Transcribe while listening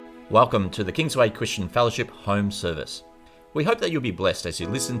Welcome to the Kingsway Christian Fellowship home service. We hope that you'll be blessed as you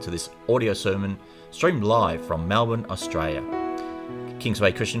listen to this audio sermon streamed live from Melbourne, Australia.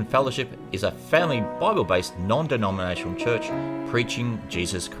 Kingsway Christian Fellowship is a family Bible-based non-denominational church preaching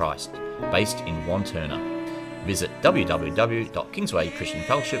Jesus Christ, based in Wantirna. Visit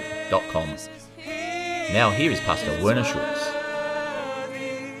www.kingswaychristianfellowship.com. Now here is Pastor Werner Schulz.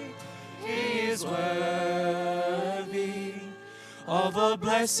 All the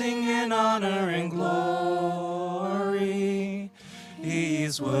blessing and honor and glory,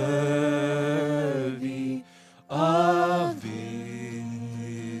 He's worthy of this.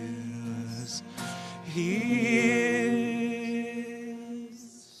 He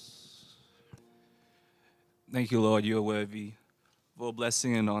is. Thank you, Lord. You are worthy of all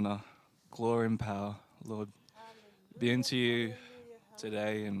blessing and honor, glory and power, Lord. Be unto you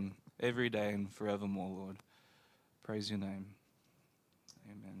today and every day and forevermore, Lord. Praise your name.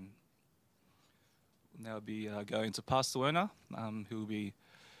 Amen. We'll now be going to Pastor Werner, who will be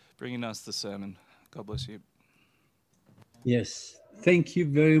bringing us the sermon. God bless you. Yes, thank you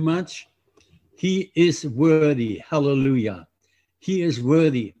very much. He is worthy. Hallelujah. He is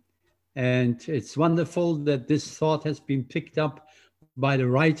worthy. And it's wonderful that this thought has been picked up by the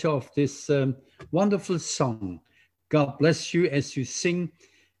writer of this wonderful song. God bless you as you sing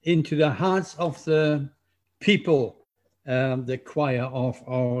into the hearts of the people, the choir of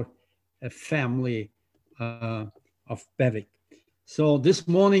our family of Bevic. So this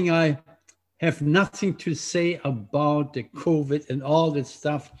morning I have nothing to say about the COVID and all that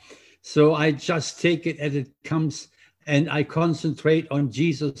stuff. So I just take it as it comes and I concentrate on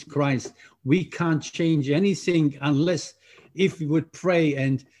Jesus Christ. We can't change anything unless if we would pray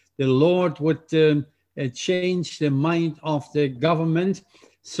and the Lord would change the mind of the government.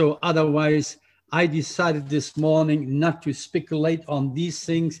 So otherwise, I decided this morning not to speculate on these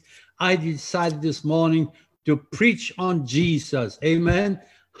things. I decided this morning to preach on Jesus. Amen.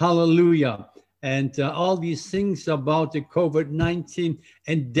 Hallelujah. And all these things about the COVID-19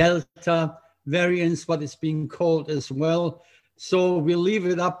 and Delta variants, what is being called as well. So we'll leave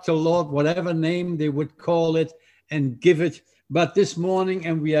it up to Lord, whatever name they would call it and give it. But this morning,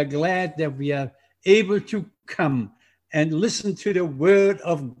 and we are glad that we are able to come and listen to the word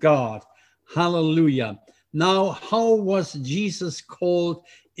of God. Hallelujah. Now, how was Jesus called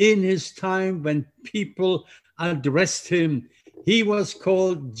in his time when people addressed him? He was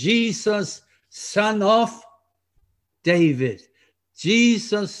called Jesus, Son of David.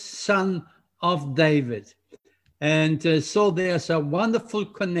 Jesus, Son of David. And so there's a wonderful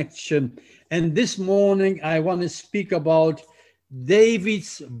connection. And this morning, I want to speak about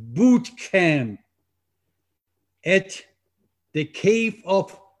David's boot camp at the cave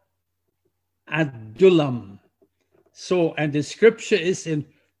of Adullam. So, and the scripture is in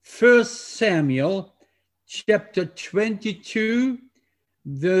 1 Samuel chapter 22,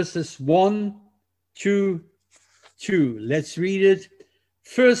 verses 1 to 2. Let's read it.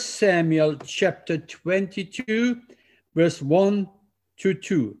 1 Samuel chapter 22, verse 1 to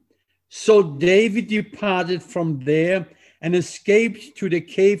 2. So David departed from there and escaped to the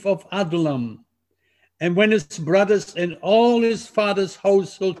cave of Adullam. And when his brothers and all his father's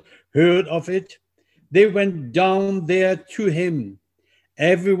household heard of it, they went down there to him,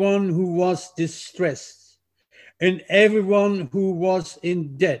 everyone who was distressed, and everyone who was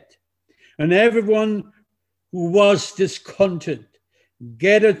in debt, and everyone who was discontented,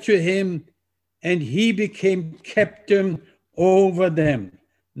 gathered to him, and he became captain over them.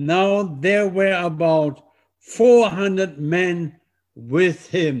 Now there were about 400 men with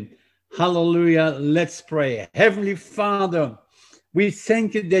him. Hallelujah. Let's pray. Heavenly Father, we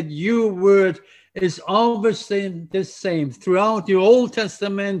thank you that your word is always the same throughout the Old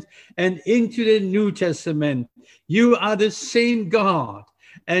Testament and into the New Testament. You are the same God,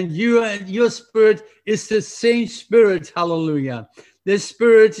 and your spirit is the same spirit. Hallelujah. The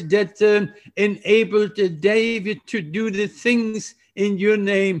spirit that enabled David to do the things in your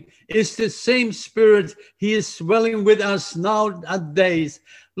name is the same spirit. He is dwelling with us nowadays.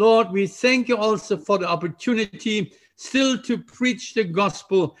 Lord, we thank you also for the opportunity still to preach the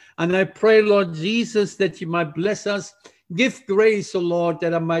gospel. And I pray, Lord Jesus, that you might bless us. Give grace, O Lord,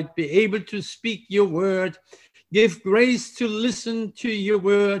 that I might be able to speak your word. Give grace to listen to your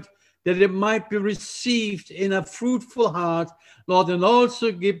word, that it might be received in a fruitful heart, Lord, and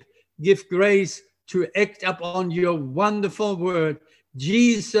also give grace to act upon your wonderful word.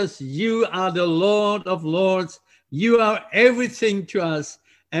 Jesus, you are the Lord of Lords. You are everything to us.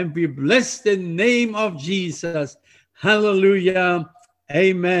 And we bless the name of Jesus. Hallelujah.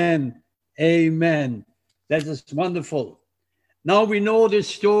 Amen. Amen. That is wonderful. Now we know the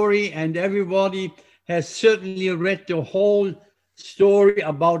story, and everybody has certainly read the whole story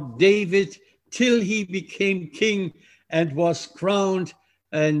about David till he became king and was crowned,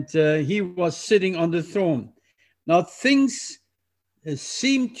 and he was sitting on the throne. Now things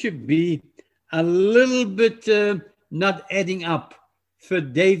seem to be a little bit not adding up for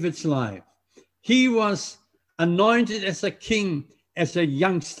David's life. He was anointed as a king as a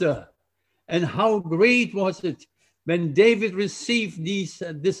youngster. And how great was it when David received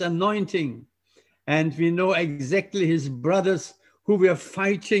this anointing. And we know exactly his brothers who were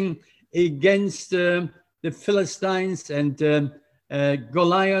fighting against the Philistines and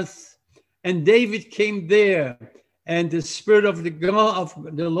Goliath. And David came there, and the Spirit of the God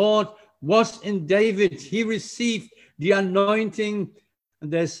of the Lord was in David. He received the anointing,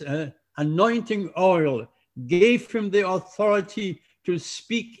 this anointing oil, gave him the authority to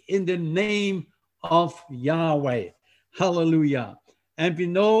speak in the name of Yahweh. Hallelujah. And we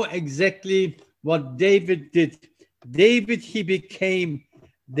know exactly what David did. David, he became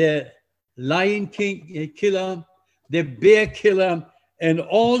the lion killer, the bear killer, and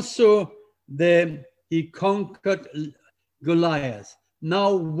also he conquered Goliath.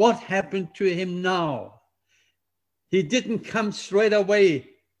 Now, what happened to him now? He didn't come straight away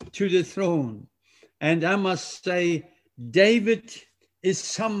to the throne. And I must say, David is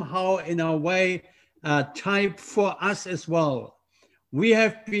somehow in a way a type for us as well. We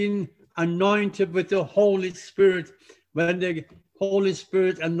have been anointed with the Holy Spirit when the Holy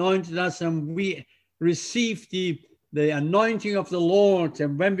Spirit anointed us, and we received the anointing of the Lord,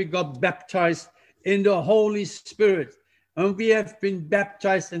 and when we got baptized in the Holy Spirit. And we have been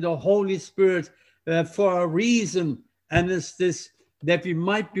baptized in the Holy Spirit for a reason, and it's this, that we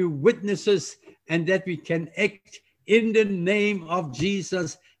might be witnesses and that we can act in the name of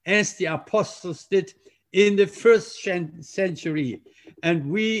Jesus as the apostles did in the first century. And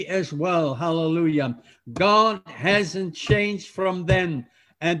we as well, hallelujah. God hasn't changed from then,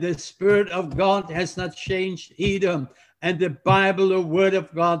 and the Spirit of God has not changed either. And the Bible, the Word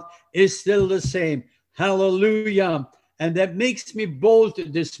of God, is still the same. Hallelujah. And that makes me bold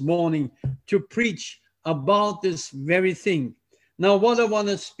this morning to preach about this very thing. Now, what I want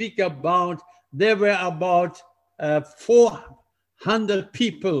to speak about, there were about 400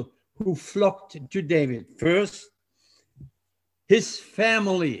 people who flocked to David. First, his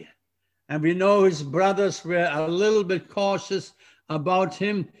family. And we know his brothers were a little bit cautious about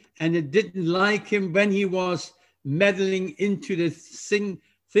him, and they didn't like him when he was meddling into the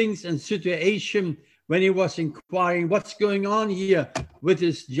things and situation, when he was inquiring what's going on here with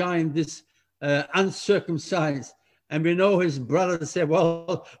this giant, this uncircumcised. And we know his brother said,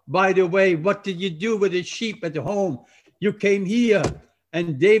 well, by the way, what did you do with the sheep at home? You came here.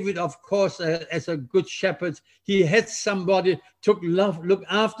 And David, of course, as a good shepherd, he had somebody to look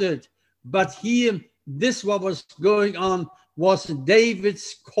after it. But here, this what was going on was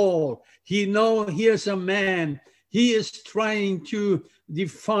David's call. He know here's a man. He is trying to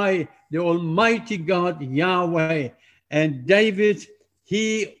defy the Almighty God, Yahweh. And David,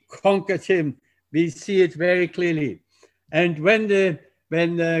 he conquered him. We see it very clearly. And when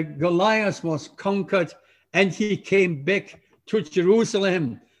Goliath was conquered and he came back to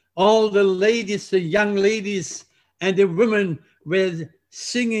Jerusalem, all the ladies, the young ladies and the women were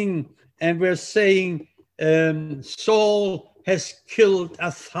singing and were saying, Saul has killed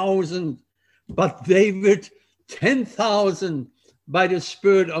 1,000, but David 10,000 by the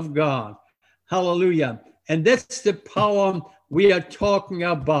Spirit of God. Hallelujah. And that's the power we are talking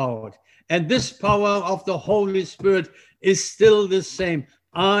about. And this power of the Holy Spirit is still the same.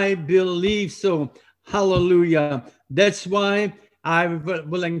 I believe so. Hallelujah. That's why I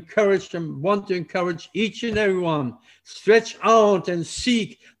will encourage and want to encourage each and every one. Stretch out and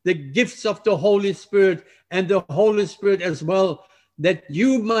seek the gifts of the Holy Spirit and the Holy Spirit as well, that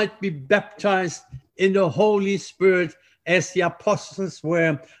you might be baptized in the Holy Spirit as the apostles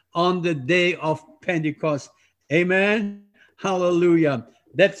were on the day of Pentecost. Amen. Hallelujah.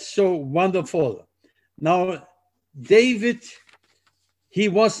 That's so wonderful. Now, David, he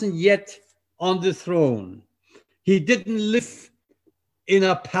wasn't yet on the throne. He didn't live in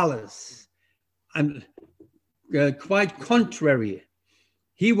a palace. And quite contrary,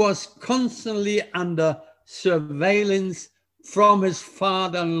 he was constantly under surveillance from his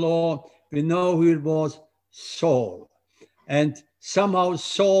father-in-law. We know who it was, Saul. And somehow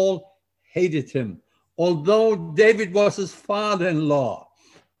Saul hated him, although David was his father-in-law.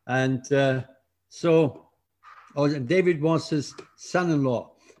 And David was his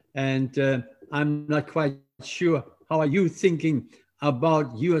son-in-law. And I'm not quite sure, how are you thinking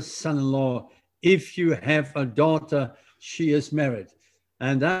about your son-in-law if you have a daughter she is married.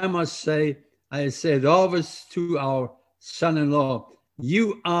 And I must say, I said always to our son-in-law,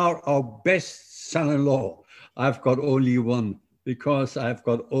 you are our best son-in-law. I've got only one, because I've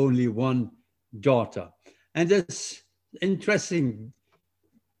got only one daughter. And it's interesting.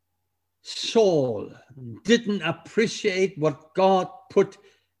 Saul didn't appreciate what God put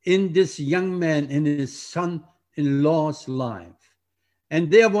in this young man, in his son-in-law's life. And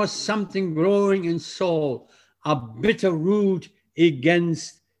there was something growing in Saul, a bitter root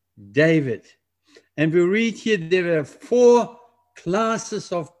against David. And we read here there were 4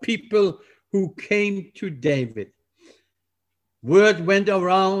 classes of people who came to David. Word went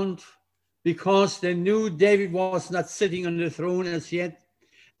around because they knew David was not sitting on the throne as yet.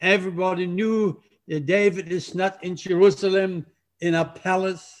 Everybody knew that David is not in Jerusalem in a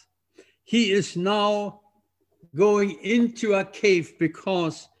palace. He is now going into a cave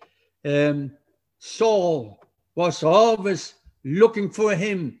because Saul was always looking for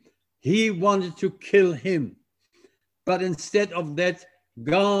him. He wanted to kill him. But instead of that,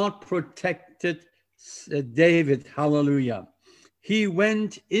 God protected David. Hallelujah. He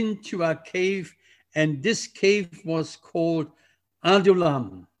went into a cave, and this cave was called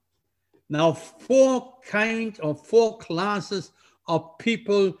Adullam. Now, 4 classes of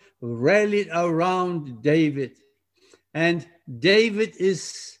people rallied around David. And David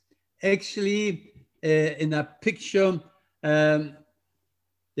is actually in a picture,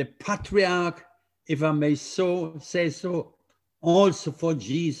 the patriarch, if I may say so, also for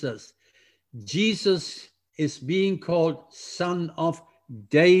Jesus. Jesus is being called Son of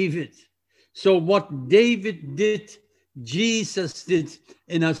David. So what David did, Jesus did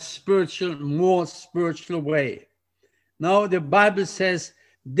in a more spiritual way. Now the Bible says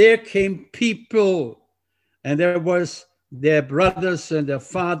there came people, and there was their brothers and their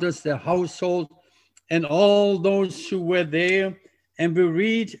fathers, their household, and all those who were there. And we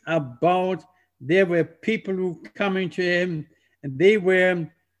read about there were people who coming to him, and they were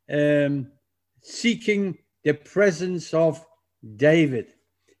seeking the presence of David.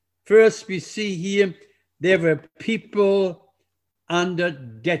 First, we see here there were people under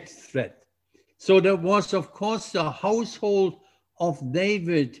death threat. So there was, of course, the household of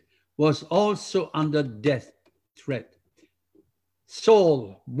David was also under death threat.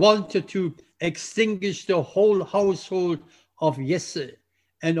 Saul wanted to extinguish the whole household of Jesse,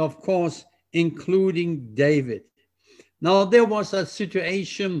 and of course, including David. Now there was a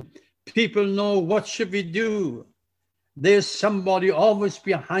situation, people know, what should we do? There's somebody always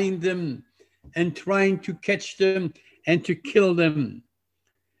behind them and trying to catch them and to kill them.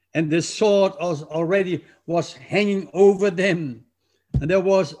 And the sword already was hanging over them. And there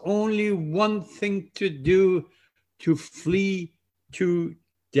was only one thing to do, to flee to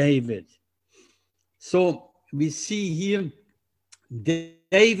David. So we see here,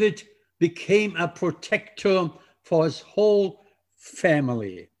 David became a protector for his whole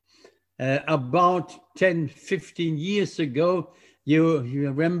family. About 10, 15 years ago, you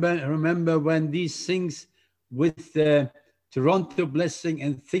remember when these things with the Toronto blessing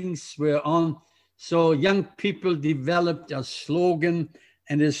and things were on. So young people developed a slogan,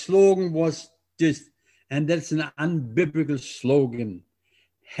 and the slogan was this, and that's an unbiblical slogan: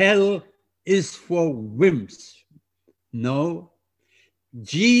 hell is for wimps. No,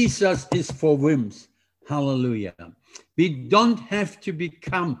 Jesus is for wimps. Hallelujah. We don't have to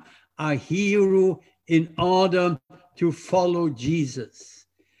become a hero in order to follow Jesus.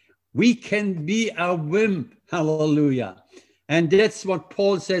 We can be a wimp. Hallelujah. And that's what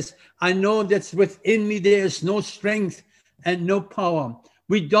Paul says. I know that within me there is no strength and no power.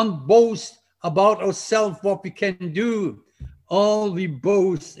 We don't boast about ourselves, what we can do. All we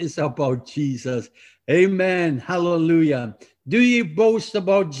boast is about Jesus. Amen. Hallelujah. Do you boast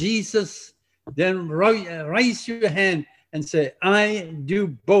about Jesus? Then raise your hand and say, I do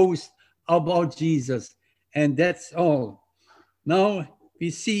boast about Jesus. And that's all. Now we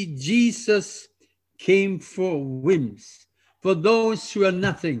see Jesus came for wimps, for those who are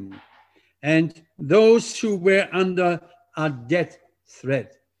nothing, and those who were under a death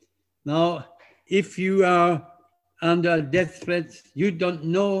threat. Now, if you are under a death threat, you don't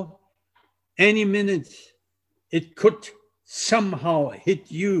know, any minute it could somehow hit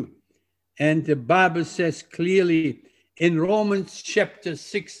you. And the Bible says clearly in Romans chapter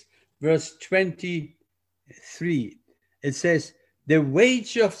 6, verse 23, it says, the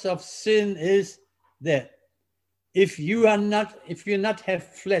wages of sin is death. If you not have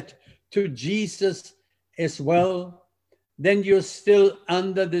fled to Jesus as well, then you're still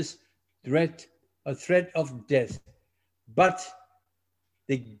under this threat of death. But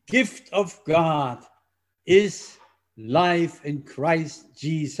the gift of God is life in Christ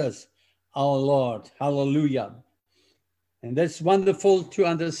Jesus our Lord. Hallelujah. And that's wonderful to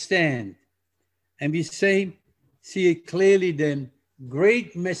understand. And we see it clearly, the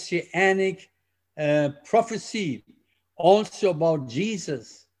great messianic prophecy also about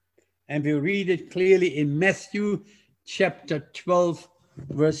Jesus. And we read it clearly in Matthew chapter 12,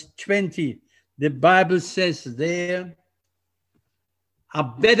 verse 20. The Bible says there, a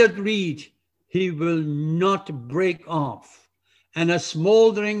battered reed he will not break off, and a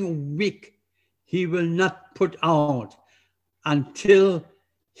smoldering wick he will not put out, until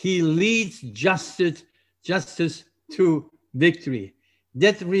he leads justice to victory.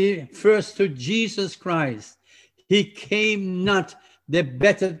 That refers to Jesus Christ. He came not the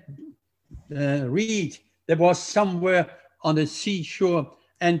battered reed that was somewhere on the seashore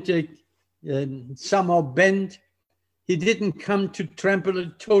and somehow bent. He didn't come to trample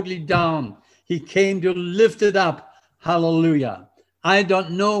it totally down. He came to lift it up. Hallelujah. I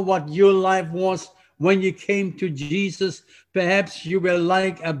don't know what your life was when you came to Jesus. Perhaps you were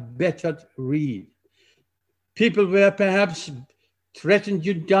like a battered reed. People were perhaps threatened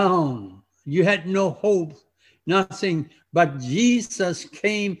you down. You had no hope, nothing. But Jesus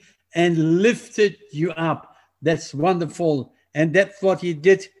came and lifted you up. That's wonderful. And that's what he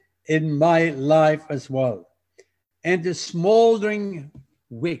did in my life as well. And the smoldering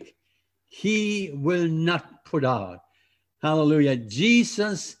wick, he will not put out. Hallelujah.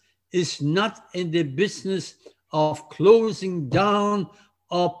 Jesus is not in the business of closing down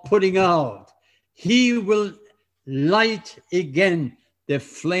or putting out. He will light again the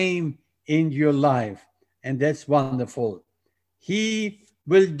flame in your life. And that's wonderful. He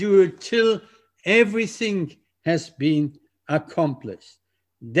will do it till everything has been accomplished.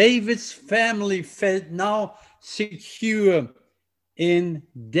 David's family felt now secure in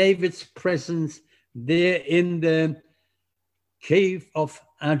David's presence there in the cave of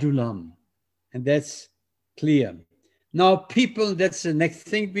Adullam. And that's clear. Now people, that's the next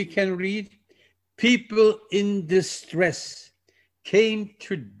thing we can read. People in distress came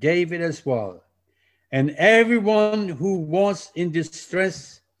to David as well. And everyone who was in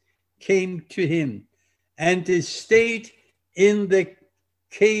distress came to him. And they stayed in the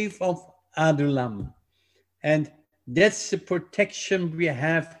cave of Adullam. And that's the protection we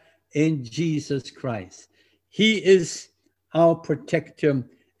have in Jesus Christ. He is our protector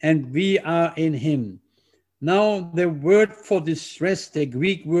and we are in him. Now the word for distress, the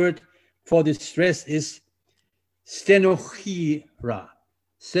Greek word for distress is stenochira.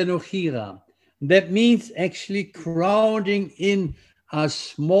 Stenochira. That means actually crowding in a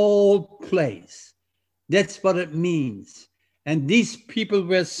small place. That's what it means. And these people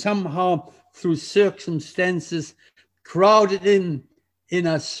were somehow, through circumstances, crowded in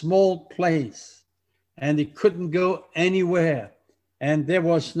a small place. And they couldn't go anywhere. And there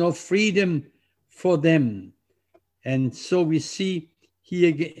was no freedom for them. And so we see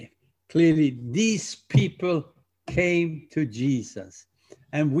here clearly these people came to Jesus.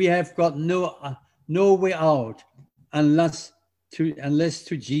 And we have got no way out unless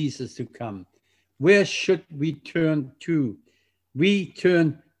to Jesus to come. Where should we turn to? We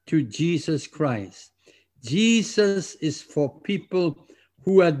turn to Jesus Christ. Jesus is for people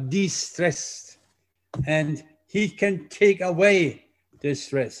who are distressed, and he can take away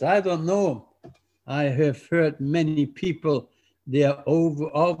distress. I don't know. I have heard many people, they are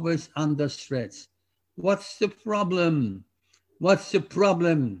always under stress. What's the problem? What's the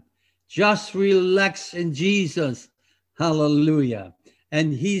problem? Just relax in Jesus. Hallelujah.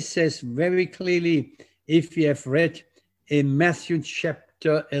 And he says very clearly, if you have read in Matthew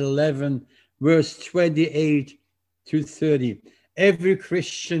chapter 11, verse 28 to 30, every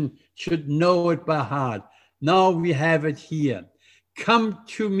Christian should know it by heart. Now we have it here. Come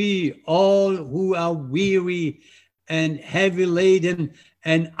to me, all who are weary and heavy laden,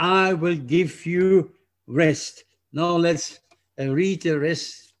 and I will give you rest. Now let's read the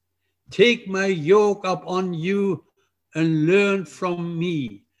rest. Take my yoke upon you and learn from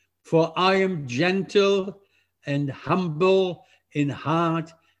me, for I am gentle and humble in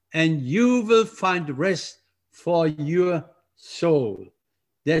heart, and you will find rest for your soul.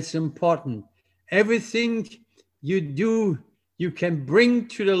 That's important. Everything you do, you can bring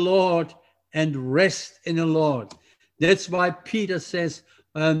to the Lord and rest in the Lord. That's why Peter says,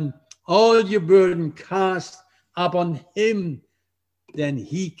 all your burden cast upon him, then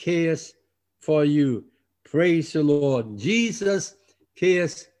he cares for you. Praise the Lord. Jesus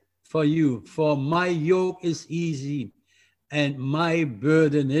cares for you. For my yoke is easy and my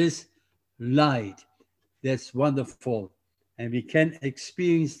burden is light. That's wonderful. And we can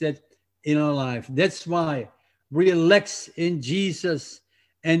experience that in our life. That's why relax in Jesus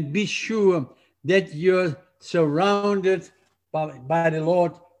and be sure that you're surrounded by the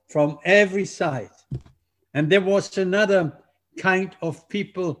Lord from every side. And there was another kind of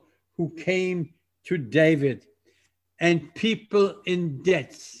people who came to David, and people in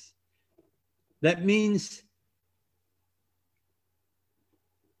debts. That means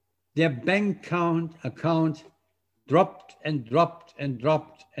their bank account dropped and dropped and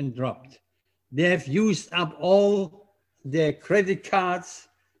dropped and dropped. They have used up all their credit cards.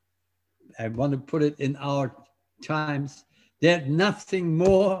 I want to put it in our times. They had nothing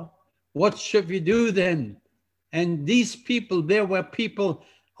more. What should we do then? And these people, there were people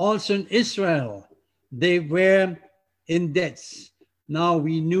also in Israel. They were in debts. Now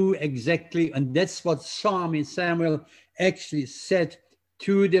we knew exactly, and that's what Samuel actually said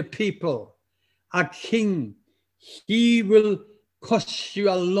to the people. A king, he will cost you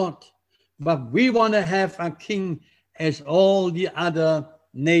a lot, but we want to have a king as all the other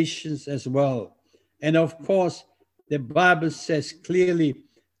nations as well. And of course, the Bible says clearly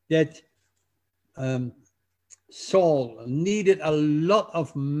that Saul needed a lot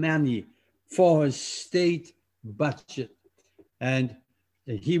of money for his state budget. And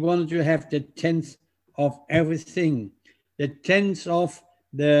he wanted to have the tenth of everything, the tenth of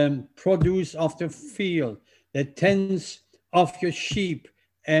the produce of the field, the tenth of your sheep,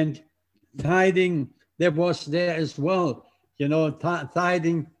 and tithing that was there as well. You know,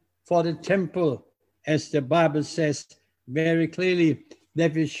 tithing for the temple, as the Bible says very clearly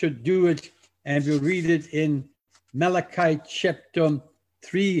that we should do it. And we read it in Malachi chapter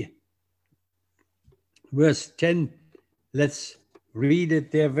 3, verse 10. Let's read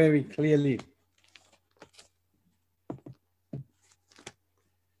it there very clearly.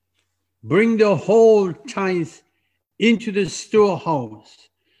 Bring the whole tithe into the storehouse,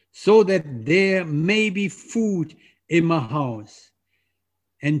 so that there may be food in my house.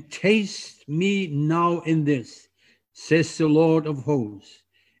 And taste me now in this, says the Lord of hosts,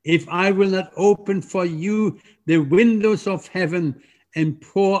 if I will not open for you the windows of heaven and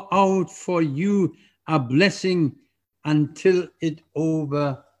pour out for you a blessing until it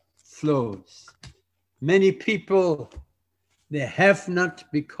overflows. Many people, they have not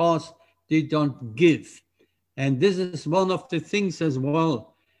because they don't give. And this is one of the things as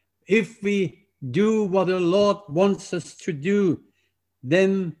well. If we do what the Lord wants us to do,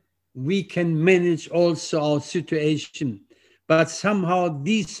 then we can manage also our situation. But somehow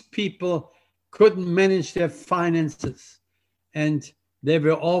these people couldn't manage their finances. And there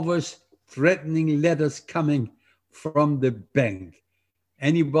were always threatening letters coming from the bank.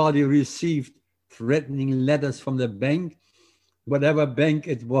 Anybody received threatening letters from the bank, whatever bank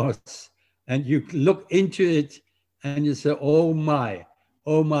it was, and you look into it and you say, oh my,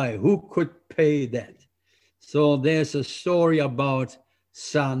 who could pay that? So there's a story about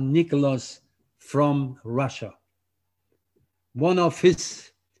Tsar Nicholas from Russia. One of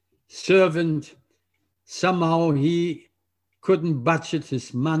his servants, somehow he couldn't budget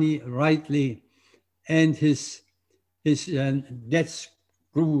his money rightly, and his debts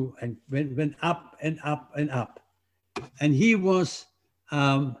grew and went up and up and up. And he was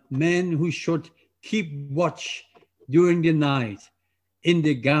a man who should keep watch during the night in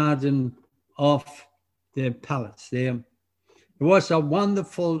the garden of the palace there. It was a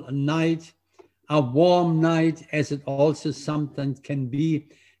wonderful night, a warm night, as it also sometimes can be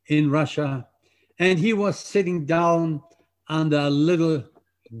in Russia. And he was sitting down under a little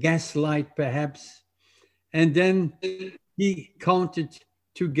gaslight, perhaps. And then he counted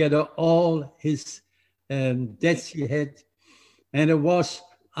together all his debts he had. And it was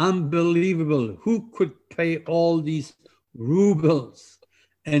unbelievable. Who could pay all these rubles?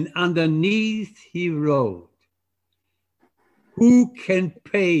 And underneath he wrote, who can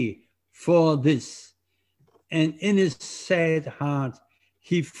pay for this? And in his sad heart,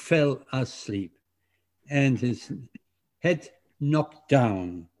 he fell asleep and his head knocked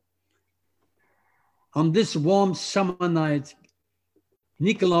down. On this warm summer night,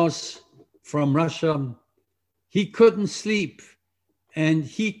 Nicholas from Russia, he couldn't sleep, and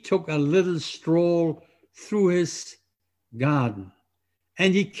he took a little stroll through his garden.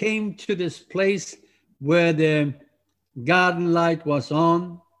 And he came to this place where the garden light was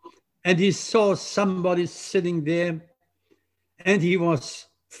on, and he saw somebody sitting there, and he was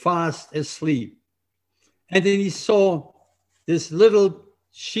fast asleep. And then he saw this little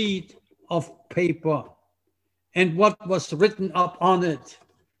sheet of paper and what was written up on it.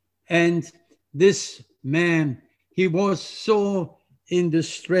 And this man, he was so in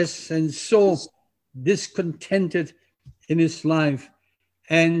distress and so discontented in his life,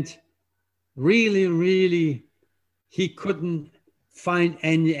 and really, really he couldn't find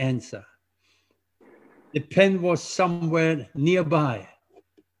any answer. The pen was somewhere nearby.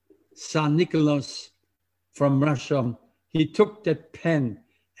 Tsar Nicholas from Russia, he took that pen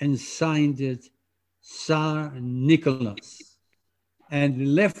and signed it Tsar Nicholas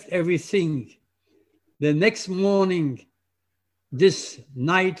and left everything. The next morning, this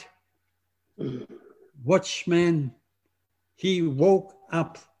night watchman, he woke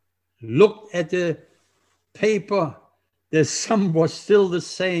up, looked at the paper, the sum was still the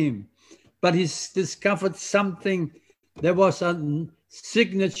same, but he discovered something. There was a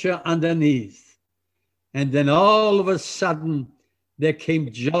signature underneath. And then all of a sudden, there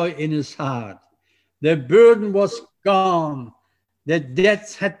came joy in his heart. The burden was gone. The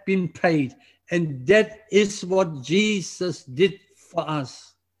debts had been paid. And that is what Jesus did for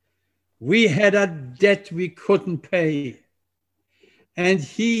us. We had a debt we couldn't pay. And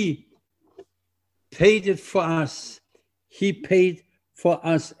he paid it for us. He paid for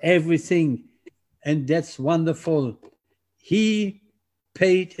us everything. And that's wonderful. He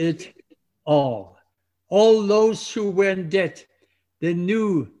paid it all. All those who were in debt, they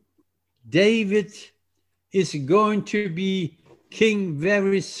knew David is going to be king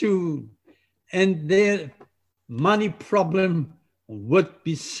very soon, and their money problem would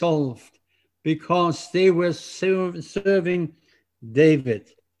be solved because they were serving David.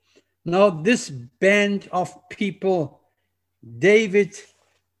 Now, this band of people, David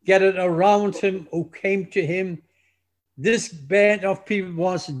gathered around him who came to him. This band of people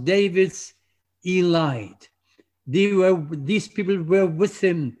was David's elite. These people were with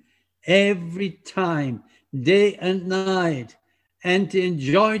him every time, day and night, and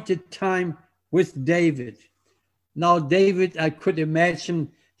enjoyed the time with David. Now, David, I could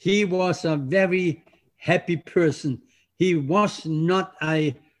imagine, he was a very happy person. He was not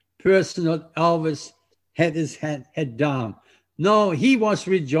a person that always had his head down. No, he was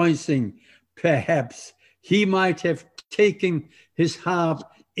rejoicing. Perhaps he might have taken his harp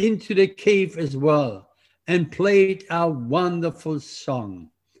into the cave as well and played a wonderful song.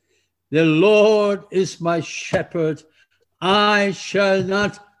 The Lord is my shepherd, I shall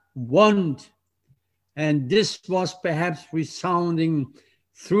not want. And this was perhaps resounding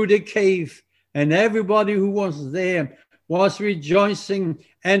through the cave, and everybody who was there was rejoicing,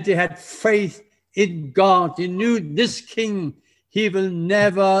 and they had faith in God. They knew this king, he will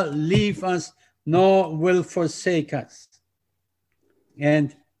never leave us nor will forsake us.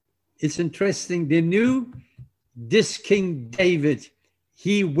 And it's interesting, they knew this King David,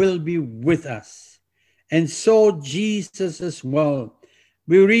 he will be with us. And so Jesus as well.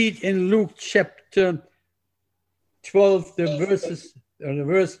 We read in Luke chapter 12, the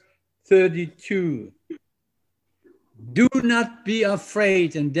verse 32. Do not be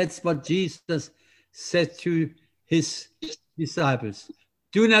afraid. And that's what Jesus said to his disciples.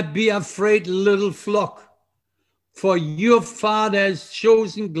 Do not be afraid, little flock, for your Father has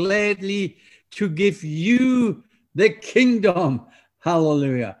chosen gladly to give you the kingdom.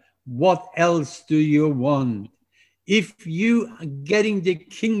 Hallelujah. What else do you want? If you are getting the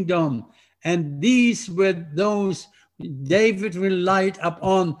kingdom, and these were those David relied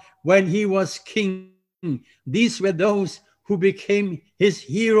upon when he was king. These were those who became his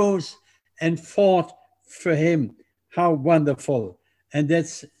heroes and fought for him. How wonderful. And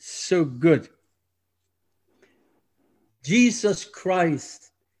that's so good. Jesus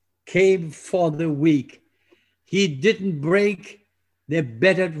Christ came for the weak. He didn't break the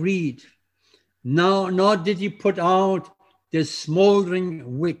battered reed. Nor did he put out the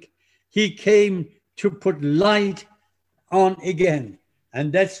smoldering wick. He came to put light on again.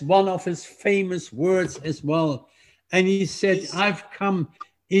 And that's one of his famous words as well. And he said, I've come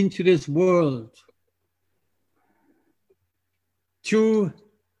into this world to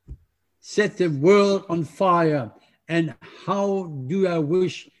set the world on fire. And how do I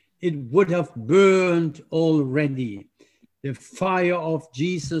wish it would have burned already. The fire of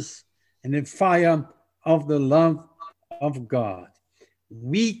Jesus and the fire of the love of God.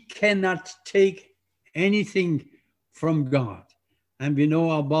 We cannot take anything from God. And we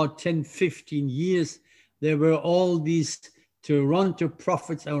know about 10, 15 years, there were all these Toronto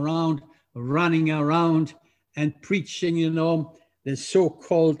prophets around, running around and preaching, the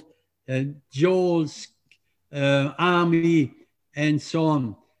so-called Joel's army and so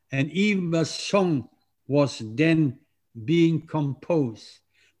on. And even a song was then being composed.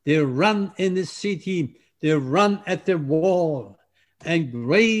 They run in the city, they run at the wall, and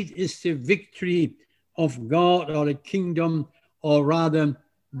great is the victory of God, or the kingdom, or rather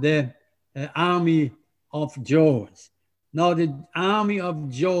the army of Joel's. Now the army of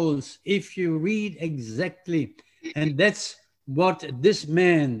Joel's, if you read exactly, And that's what this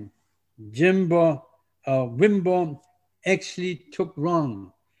man, Wimber, actually took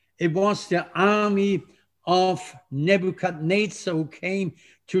wrong. It was the army of Nebuchadnezzar who came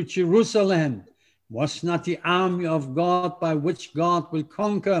to Jerusalem. It was not the army of God by which God will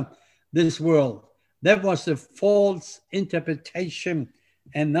conquer this world. That was a false interpretation.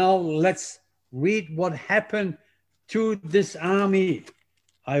 And now let's read what happened to this army.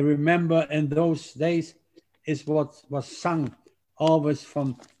 I remember in those days is what was sung always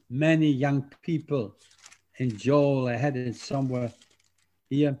from many young people. And Joel, I had it somewhere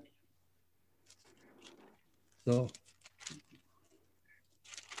here.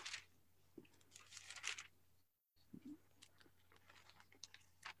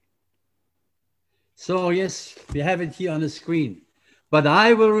 So yes, we have it here on the screen. But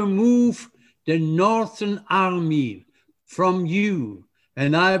I will remove the northern army from you,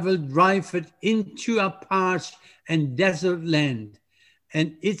 and I will drive it into a parched and desert land,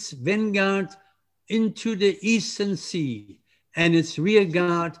 and its vanguard into the eastern sea, and its rear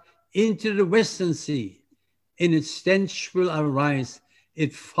guard into the western sea. In its stench will arise,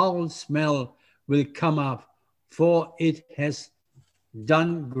 its foul smell will come up, for it has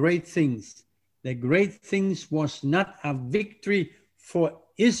done great things. The great things was not a victory for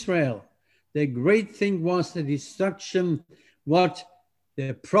Israel. The great thing was the destruction, what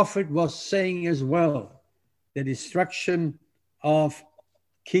the prophet was saying as well, the destruction of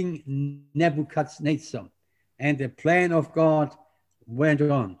King Nebuchadnezzar. And the plan of God went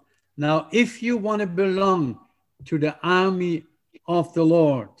on. Now, if you want to belong to the army of the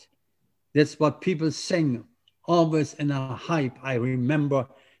Lord, that's what people sing always in a hype. I remember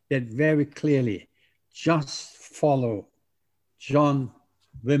that very clearly. Just follow John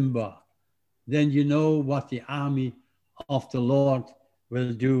Wimber. Then you know what the army of the Lord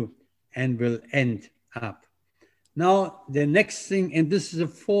will do and will end up. Now, the next thing, and this is the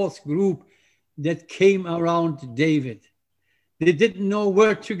fourth group that came around David. They didn't know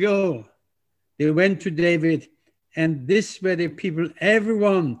where to go. They went to David, and this were the people,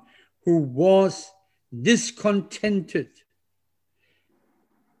 everyone who was discontented,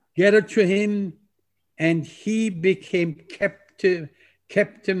 gathered to him, and he became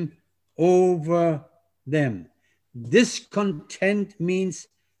captain over them. Discontent means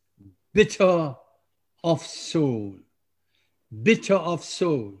bitter of soul, bitter of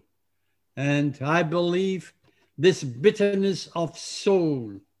soul. And I believe this bitterness of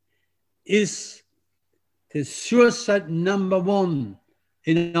soul is the suicide number one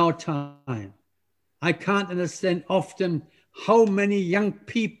in our time. I can't understand often how many young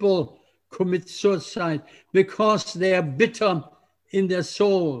people commit suicide because they are bitter in their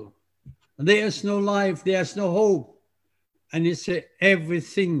soul. There is no life, there's no hope. And you say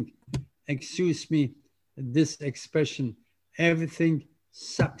everything, excuse me, this expression, everything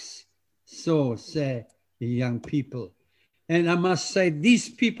sucks. So say the young people. And I must say, these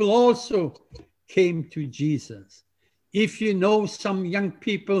people also came to Jesus. If you know some young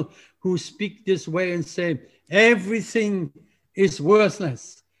people who speak this way and say, everything is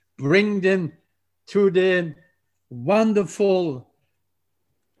worthless, bring them to the wonderful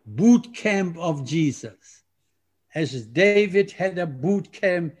boot camp of Jesus. As David had a boot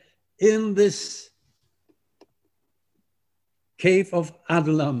camp in this cave of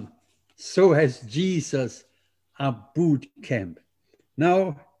Adullam, so has Jesus a boot camp.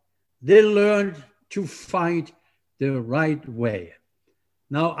 Now, they learned to fight the right way.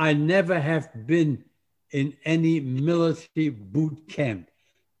 Now, I never have been in any military boot camp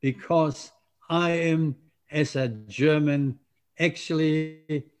because I am, as a German,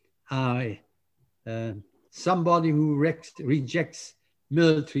 actually somebody who rejects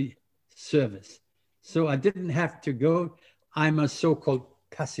military service. So I didn't have to go. I'm a so-called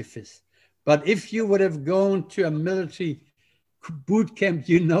pacifist. But if you would have gone to a military boot camp,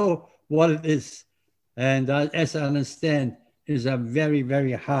 you know what it is. And as I understand, it is a very,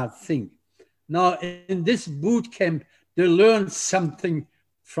 very hard thing. Now, in this boot camp, they learned something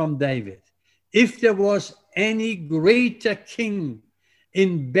from David. If there was any greater king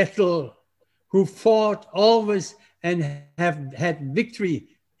in battle who fought always and have had victory,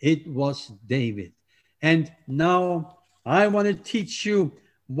 it was David. And now I want to teach you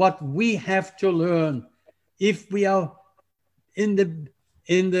what we have to learn if we are in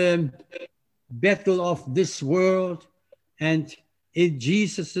the battle of this world and in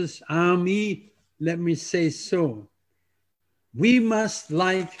Jesus's army. Let me say so. We must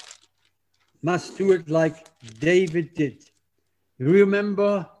do it like David did.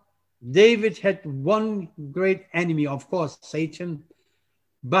 Remember, David had one great enemy, of course, Satan,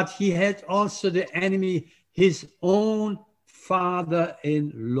 but he had also the enemy his own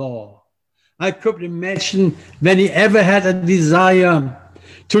father-in-law. I could imagine when he ever had a desire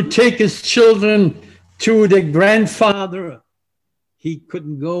to take his children to the grandfather, he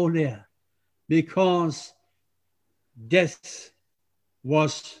couldn't go there because death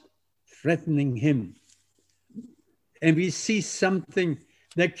was threatening him. And we see something.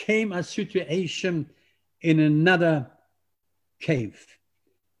 There came a situation in another cave.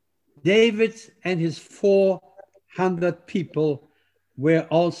 David and his 400 people were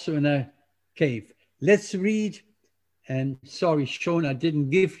also in a cave. Let's read, and sorry, Sean, I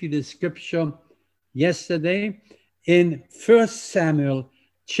didn't give you the scripture yesterday. In 1 Samuel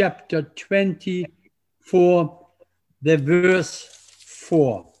chapter 24, the verse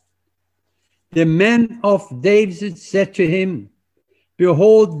 4. The men of David said to him,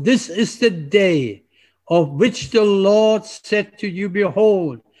 behold, this is the day of which the Lord said to you,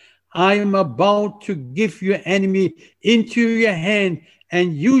 behold, I am about to give your enemy into your hand,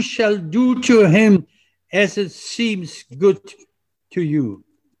 and you shall do to him as it seems good to you.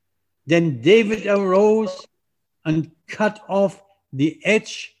 Then David arose and cut off the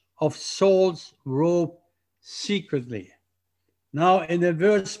edge of Saul's robe secretly. Now, in the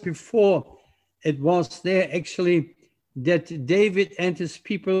verse before, it was there actually that David and his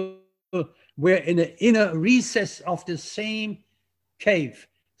people were in the inner recess of the same cave,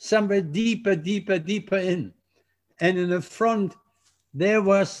 somewhere deeper in. And in the front, there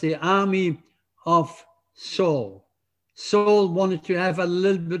was the army of Saul. Saul wanted to have a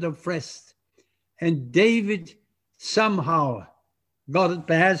little bit of rest. And David somehow got it,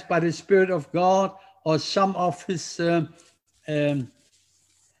 perhaps by the Spirit of God or some of his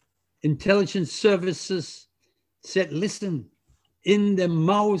intelligence services, said, listen, in the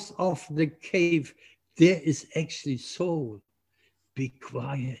mouth of the cave, there is actually Saul. Be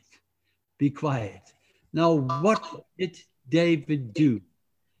quiet. Be quiet. Now, what did David do?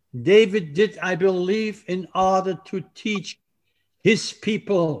 David did, I believe, in order to teach his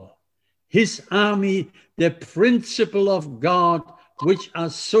people, his army, the principle of God, which are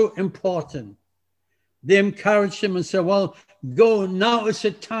so important. They encouraged him and said, well, go, now is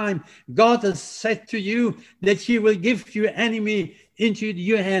the time. God has said to you that he will give your enemy into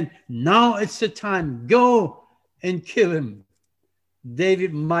your hand. Now it's the time. Go and kill him.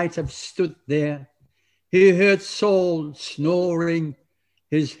 David might have stood there. He heard Saul snoring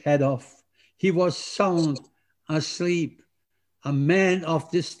his head off. He was sound asleep. A man of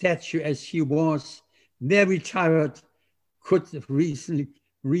this stature as he was, very tired, could recently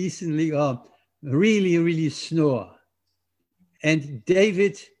really snore. And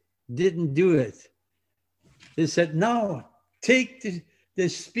David didn't do it. They said, now take the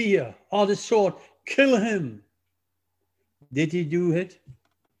spear or the sword, kill him. Did he do it?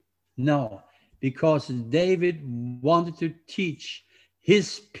 No, because David wanted to teach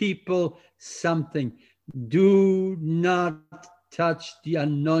his people something. Do not touch the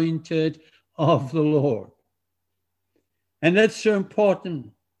anointed of the Lord. And that's so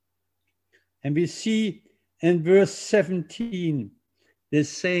important. And we see in verse 17, the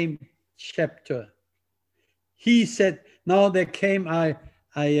same chapter. He said, now there came a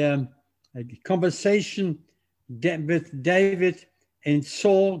conversation with David and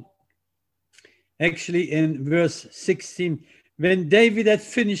Saul. Actually, in verse 16, when David had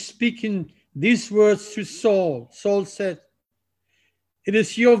finished speaking these words to Saul, Saul said, it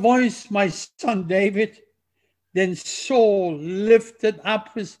is your voice, my son David. Then Saul lifted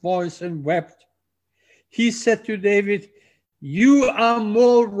up his voice and wept. He said to David, you are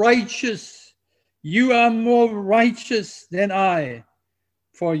more righteous. You are more righteous than I,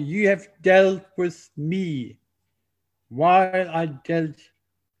 for you have dealt with me while I dealt,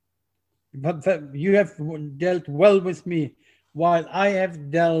 but you have dealt well with me while I have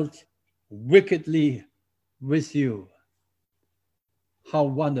dealt wickedly with you. How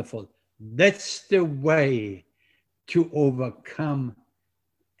wonderful. That's the way to overcome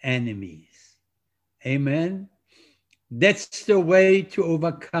enemies. Amen. That's the way to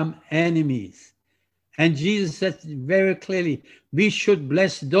overcome enemies. And Jesus said very clearly, we should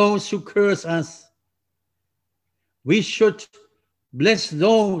bless those who curse us. We should bless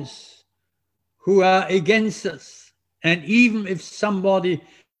those who are against us. And even if somebody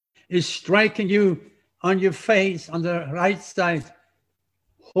is striking you on your face, on the right side,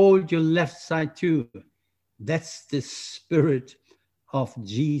 hold your left side too. That's the spirit of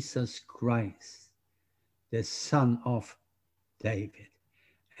Jesus Christ, the son of David.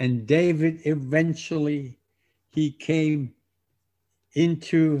 And David eventually, he came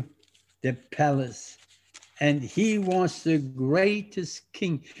into the palace and he was the greatest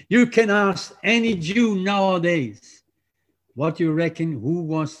king. You can ask any Jew nowadays, what do you reckon, who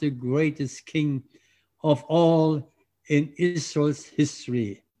was the greatest king of all in Israel's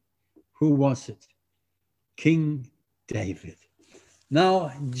history? Who was it? King David.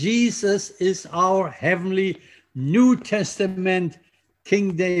 Now, Jesus is our heavenly New Testament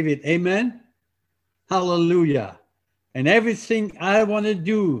King David. Amen? Hallelujah. And everything I want to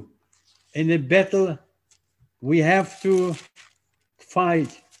do in a battle we have to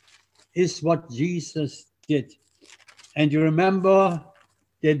fight is what Jesus did. And you remember,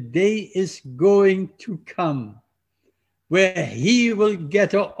 the day is going to come where he will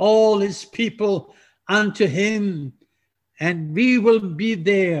gather all his people unto him, and we will be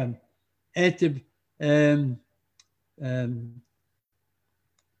there at the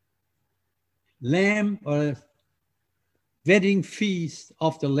Lamb or wedding feast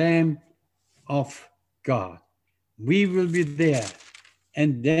of the Lamb of God. We will be there,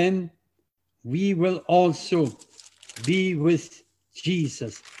 and then we will also be with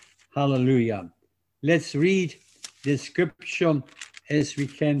Jesus. Hallelujah. Let's read the scripture as we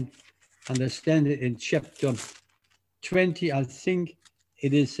can understand it in chapter 20. I think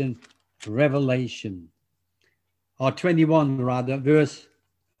it is in Revelation, or 21 rather, verse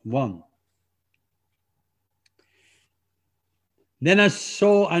 1. Then I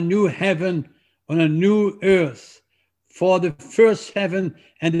saw a new heaven and a new earth, for the first heaven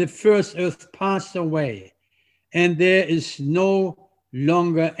and the first earth passed away, and there is no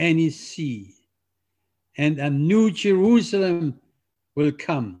longer any sea. And a new Jerusalem will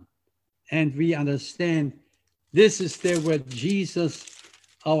come. And we understand this is there where Jesus,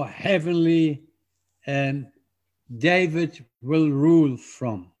 our heavenly David, will rule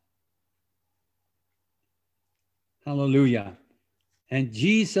from. Hallelujah. And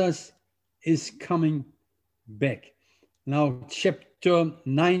Jesus is coming back. Now, chapter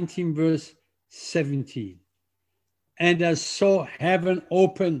 19, verse 17. And I saw heaven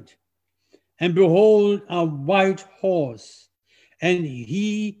opened, and behold, a white horse, and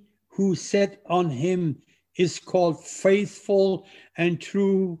he who sat on him is called Faithful and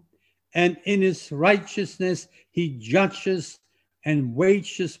True, and in his righteousness he judges and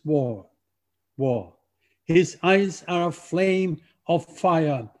wages war. His eyes are a flame of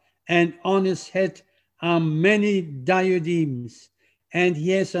fire, and on his head are many diadems, and he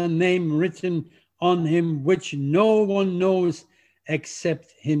has a name written on him which no one knows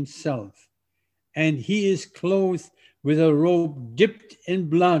except himself. And he is clothed with a robe dipped in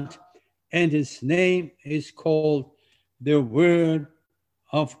blood, and his name is called the Word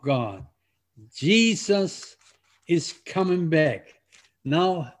of God. Jesus is coming back.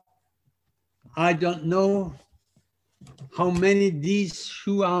 Now, I don't know how many these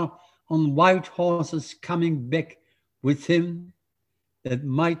who are on white horses coming back with him. That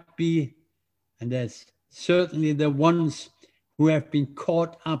might be, and that's certainly the ones who have been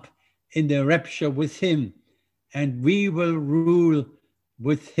caught up in the rapture with him, and we will rule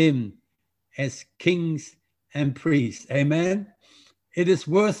with him as kings and priests. Amen. It is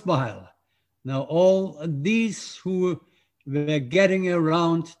worthwhile. Now, all these who were getting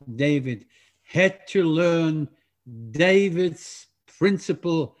around David had to learn David's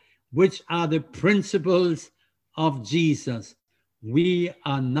principle, which are the principles of Jesus. We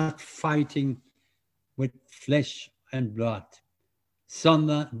are not fighting with flesh and blood,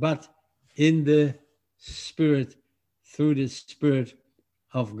 but in the Spirit, through the Spirit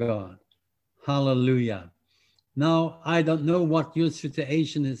of God. Hallelujah. Now, I don't know what your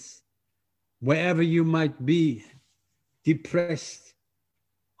situation is, wherever you might be, depressed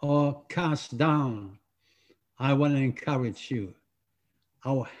or cast down. I want to encourage you.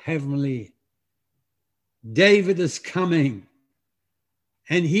 Our heavenly David is coming,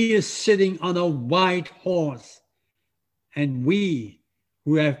 and he is sitting on a white horse, and we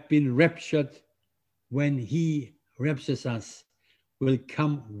who have been raptured when he raptures us will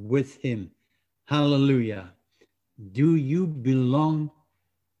come with him. Hallelujah. Do you belong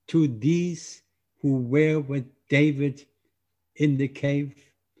to these who were with David in the cave?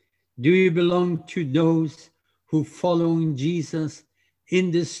 Do you belong to those who following Jesus in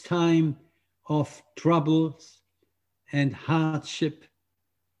this time of troubles and hardship?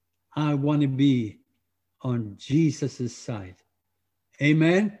 I want to be on Jesus' side.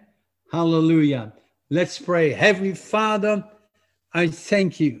 Amen. Hallelujah. Let's pray. Heavenly Father, I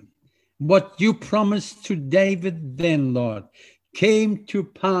thank you. What you promised to David then, Lord, came to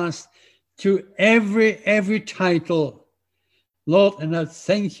pass to every title, Lord, and I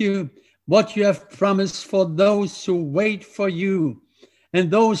thank you what you have promised for those who wait for you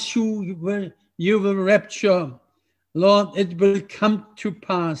and those who you will rapture. Lord, it will come to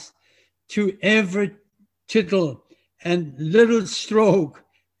pass to every tittle and little stroke.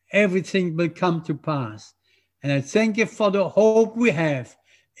 Everything will come to pass. And I thank you for the hope we have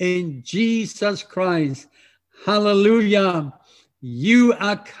in Jesus Christ. Hallelujah. You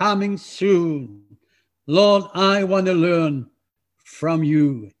are coming soon. Lord, I want to learn from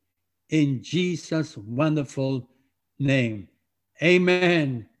you in Jesus' wonderful name.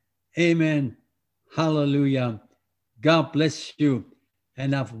 Amen. Amen. Hallelujah. God bless you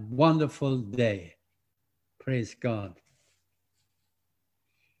and have a wonderful day. Praise God.